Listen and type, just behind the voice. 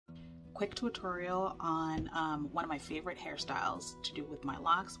quick tutorial on one of my favorite hairstyles to do with my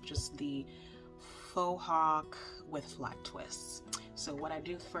locks, which is the faux hawk with flat twists. So what I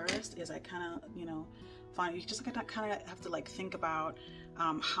do first is I kind of, you just kind of have to like think about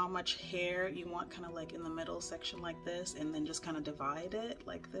how much hair you want kind of like in the middle section like this, and then just kind of divide it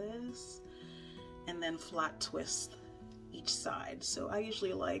like this, and then flat twist each side. So I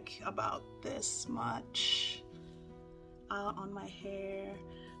usually like about this much on my hair.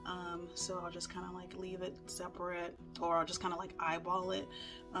 So I'll just kind of like leave it separate, or I'll just kind of like eyeball it,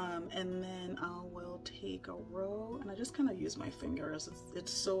 and then I will take a row and I just kind of use my fingers.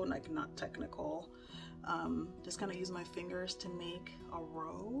 It's so like not technical. Just kind of use my fingers to make a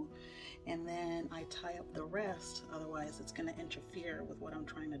row, and then I tie up the rest, otherwise it's going to interfere with what I'm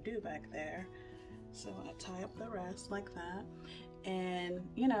trying to do back there. So I tie up the rest like that. And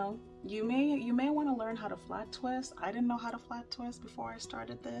you may want to learn how to flat twist. I didn't know how to flat twist before I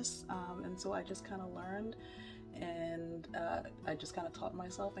started this, and so I just kind of learned, and I just kind of taught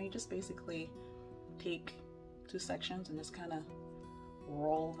myself. And you just basically take two sections and just kind of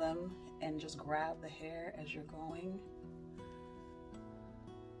roll them and just grab the hair as you're going,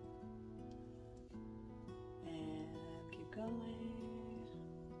 and keep going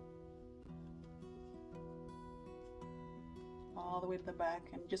all the way to the back,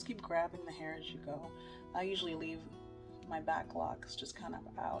 and just keep grabbing the hair as you go. I usually leave my back locks just kind of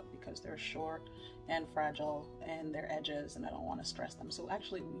out because they're short and fragile and they're edges, and I don't want to stress them. So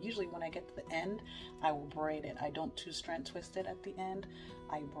actually, usually when I get to the end, I will braid it. I don't two-strand twist it at the end.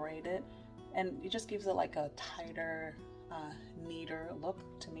 I braid it, and it just gives it like a tighter, neater look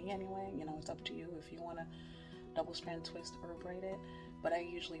to me anyway. It's up to you if you want to double strand twist or braid it, but I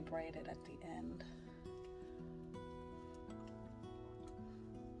usually braid it at the end.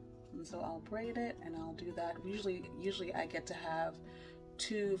 And so I'll braid it, and I'll do that. Usually I get to have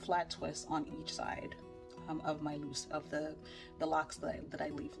 2 flat twists on each side of my the locks that I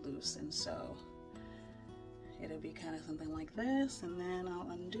leave loose. And so it'll be kind of something like this, and then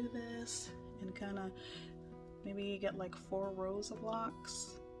I'll undo this and kind of maybe get like 4 rows of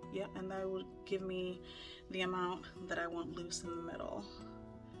locks. Yep, and that will give me the amount that I want loose in the middle.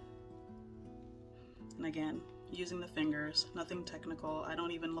 And again, using the fingers, nothing technical. I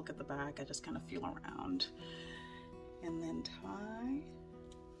don't even look at the back, I just kind of feel around. And then tie.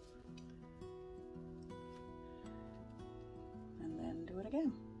 And then do it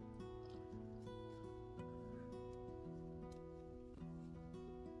again.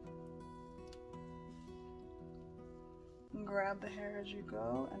 And grab the hair as you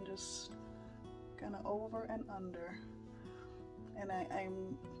go and just kind of over and under. And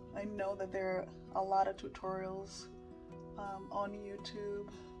I know that there are a lot of tutorials on YouTube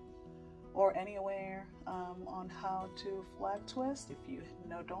or anywhere on how to flat twist if you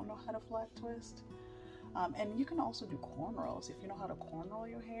don't know how to flat twist. And you can also do cornrows. If you know how to cornrow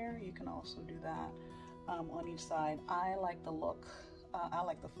your hair, you can also do that on each side. I like the look, I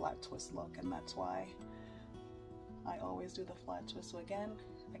like the flat twist look, and that's why I always do the flat twist. So again,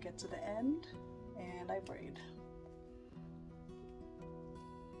 I get to the end and I braid.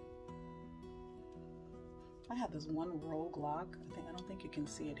 I have this one rogue lock. I don't think you can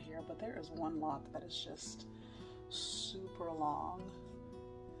see it here, but there is one lock that is just super long,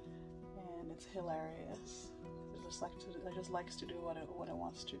 and it's hilarious. It just likes to do what it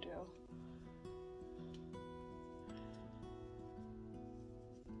wants to do.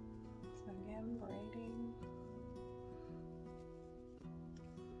 So again, braiding.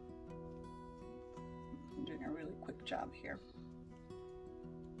 I'm doing a really quick job here.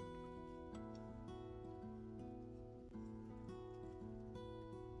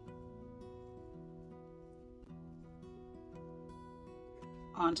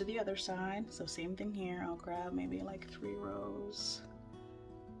 On to the other side. So same thing here. I'll grab maybe like 3 rows.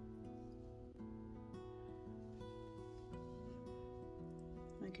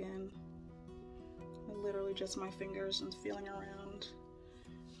 Again, literally just my fingers and feeling around,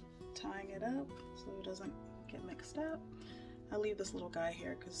 tying it up so it doesn't get mixed up. I leave this little guy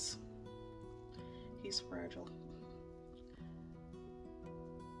here because he's fragile.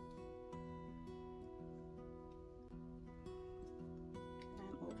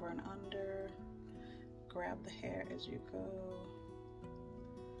 And under, grab the hair as you go.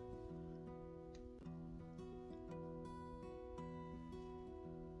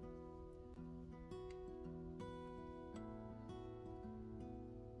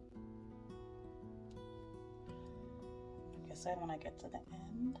 Like I said, when I get to the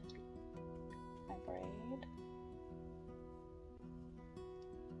end, I braid.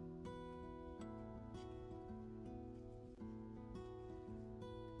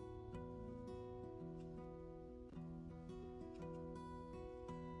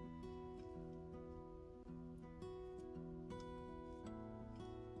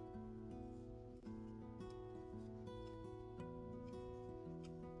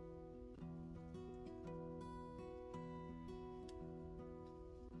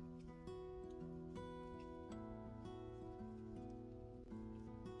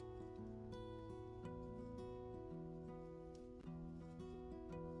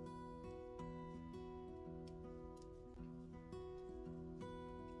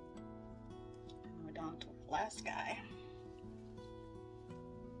 last guy.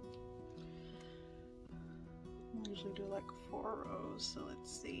 I usually do like 4 rows, so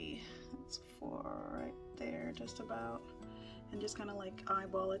let's see. It's 4 right there, just about. And just kind of like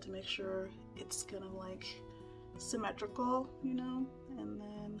eyeball it to make sure it's kind of like symmetrical, you know? And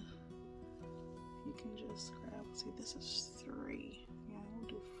then you can just grab, see, this is 3. Yeah, we'll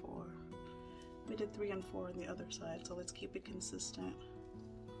do 4. We did 3 and 4 on the other side, so let's keep it consistent.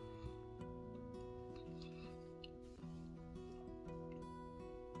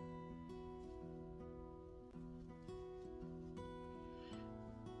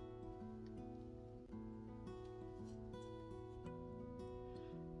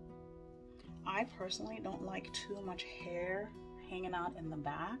 I personally don't like too much hair hanging out in the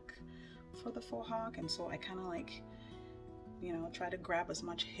back for the faux hawk, and so I kind of like, you know, try to grab as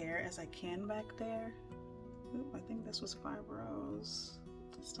much hair as I can back there. Ooh, I think this was 5 rows.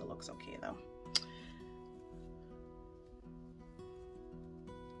 It still looks okay though.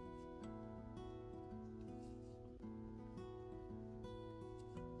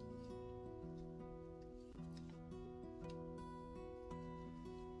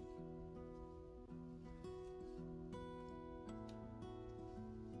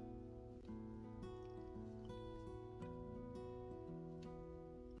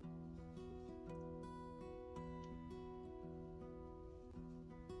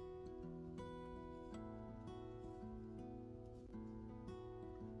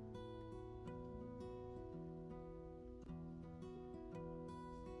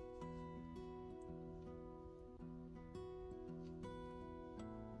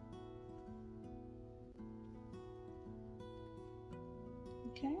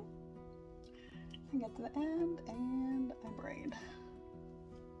 Okay, I get to the end and I braid.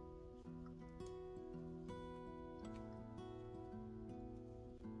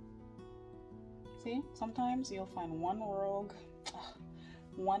 See, sometimes you'll find one rogue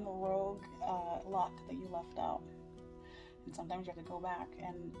lock that you left out, and sometimes you have to go back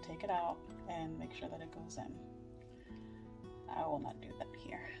and take it out and make sure that it goes in. I will not do that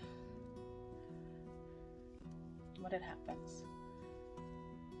here, but it happens.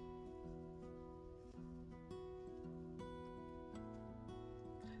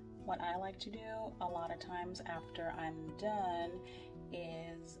 What I like to do a lot of times after I'm done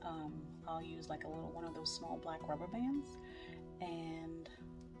is I'll use like a little one of those small black rubber bands and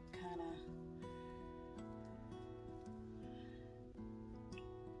kind of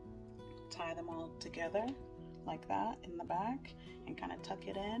tie them all together like that in the back and kind of tuck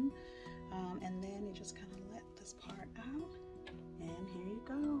it in, and then you just kind of let this part out, and here you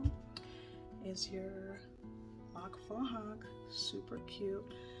go. Is your lock faux hawk. Super cute.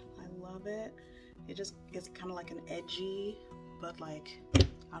 I love it. It's kind of like an edgy, but like,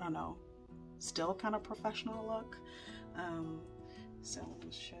 I don't know, still kind of professional look. So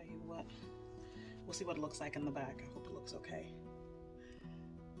let's show you we'll see what it looks like in the back. I hope it looks okay.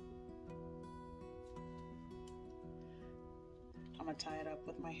 I'm gonna tie it up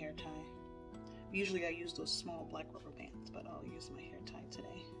with my hair tie. Usually I use those small black rubber bands, but I'll use my hair tie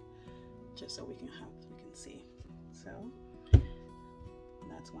today just so we can see. So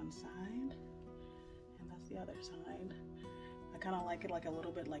that's one side, and that's the other side. I kind of like it like a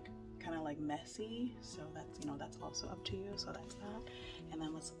little bit like kind of like messy, so that's, you know, that's also up to you. So that's that, and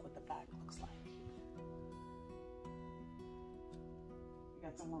then let's look what the back looks like. We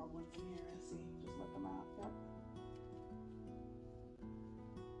got some little ones in here. I see. Just let them out. Yep.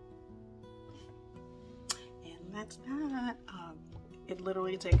 And that's that. It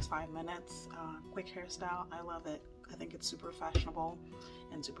literally takes 5 minutes. Quick hairstyle. I love it. I think it's super fashionable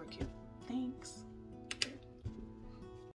and super cute. Thanks.